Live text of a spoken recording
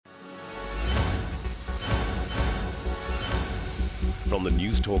From the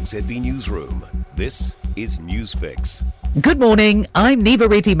Newstalk ZB Newsroom, this is Newsfix. Good morning, I'm Neva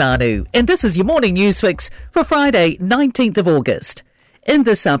Retimanu, and this is your morning Newsfix for Friday, 19th of August. In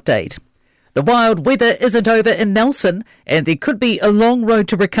this update, the wild weather isn't over in Nelson, and there could be a long road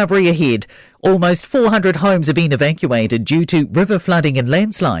to recovery ahead. Almost 400 homes have been evacuated due to river flooding and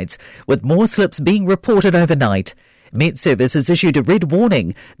landslides, with more slips being reported overnight. Met Service has issued a red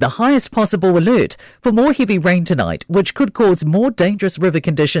warning, the highest possible alert, for more heavy rain tonight, which could cause more dangerous river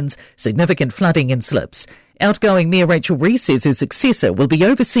conditions, significant flooding and slips. Outgoing Mayor Rachel Reese says her successor will be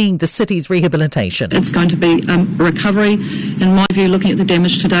overseeing the city's rehabilitation. It's going to be a recovery, in my view, looking at the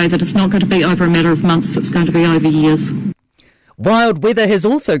damage today, that it's not going to be over a matter of months, it's going to be over years. Wild weather has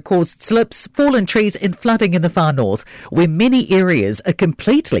also caused slips, fallen trees and flooding in the far north, where many areas are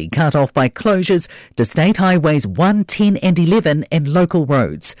completely cut off by closures to state highways 1, 10 and 11 and local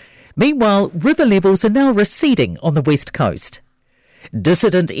roads. Meanwhile, river levels are now receding on the west coast.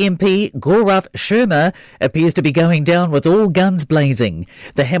 Dissident MP Gaurav Sharma appears to be going down with all guns blazing.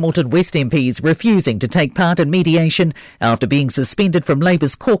 The Hamilton West MP is refusing to take part in mediation after being suspended from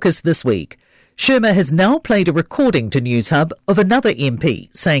Labour's caucus this week. Sharma has now played a recording to Newshub of another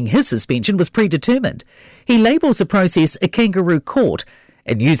MP saying his suspension was predetermined. He labels the process a kangaroo court.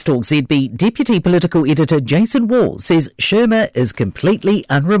 And Newstalk ZB Deputy Political Editor Jason Wall says Sharma is completely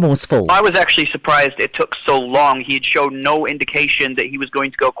unremorseful. I was actually surprised it took so long. He had shown no indication that he was going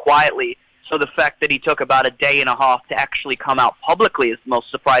to go quietly. So the fact that he took about a day and a half to actually come out publicly is the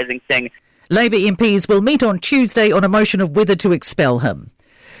most surprising thing. Labour MPs will meet on Tuesday on a motion of whether to expel him.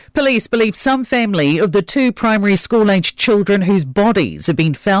 Police believe some family of the 2 primary school-aged children whose bodies have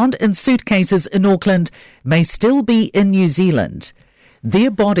been found in suitcases in Auckland may still be in New Zealand.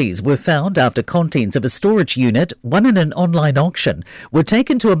 Their bodies were found after contents of a storage unit, won in an online auction, were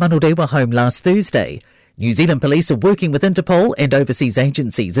taken to a Manurewa home last Thursday. New Zealand police are working with Interpol and overseas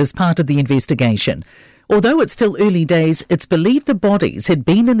agencies as part of the investigation. Although it's still early days, it's believed the bodies had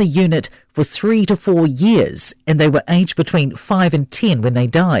been in the unit for 3 to 4 years and they were aged between 5 and 10 when they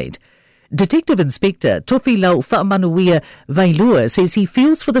died. Detective Inspector Tofilau Fa'amanuia Vailua says he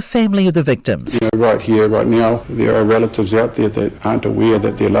feels for the family of the victims. Right here, right now, there are relatives out there that aren't aware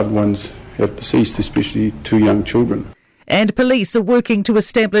that their loved ones have deceased, especially 2 young children. And police are working to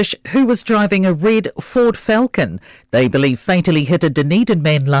establish who was driving a red Ford Falcon they believe fatally hit a Dunedin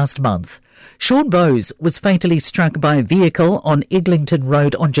man last month. Sean Bowes was fatally struck by a vehicle on Eglinton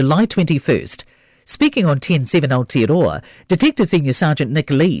Road on July 21st. Speaking on 10-7 Aotearoa, Detective Senior Sergeant Nick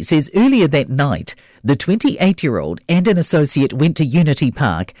Lee says earlier that night, the 28-year-old and an associate went to Unity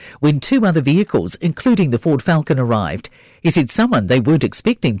Park when 2 other vehicles, including the Ford Falcon, arrived. He said someone they weren't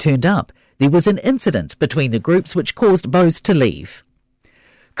expecting turned up. There was an incident between the groups which caused Bowes to leave.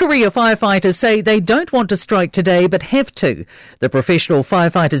 Korea firefighters say they don't want to strike today but have to. The Professional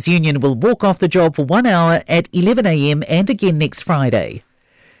Firefighters Union will walk off the job for 1 hour at 11 a.m. and again next Friday.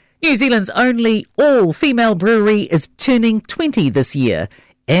 New Zealand's only all-female brewery is turning 20 this year.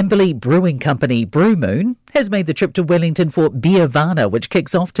 Amberley Brewing Company Brew Moon has made the trip to Wellington for Beervana, which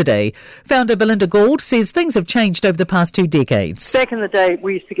kicks off today. Founder Belinda Gould says things have changed over the past 2 decades. Back in the day,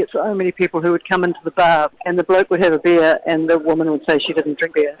 we used to get so many people who would come into the bar and the bloke would have a beer and the woman would say she didn't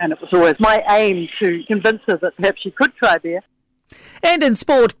drink beer. And it was always my aim to convince her that perhaps she could try beer. And in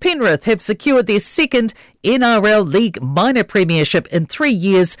sport, Penrith have secured their second NRL League minor premiership in 3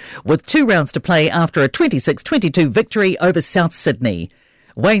 years with 2 rounds to play after a 26-22 victory over South Sydney.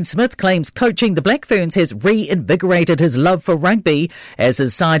 Wayne Smith claims coaching the Black Ferns has reinvigorated his love for rugby as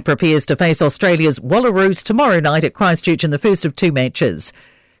his side prepares to face Australia's Wallaroos tomorrow night at Christchurch in the first of 2 matches.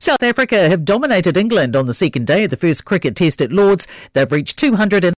 South Africa have dominated England on the second day of the first cricket test at Lords. They've reached 200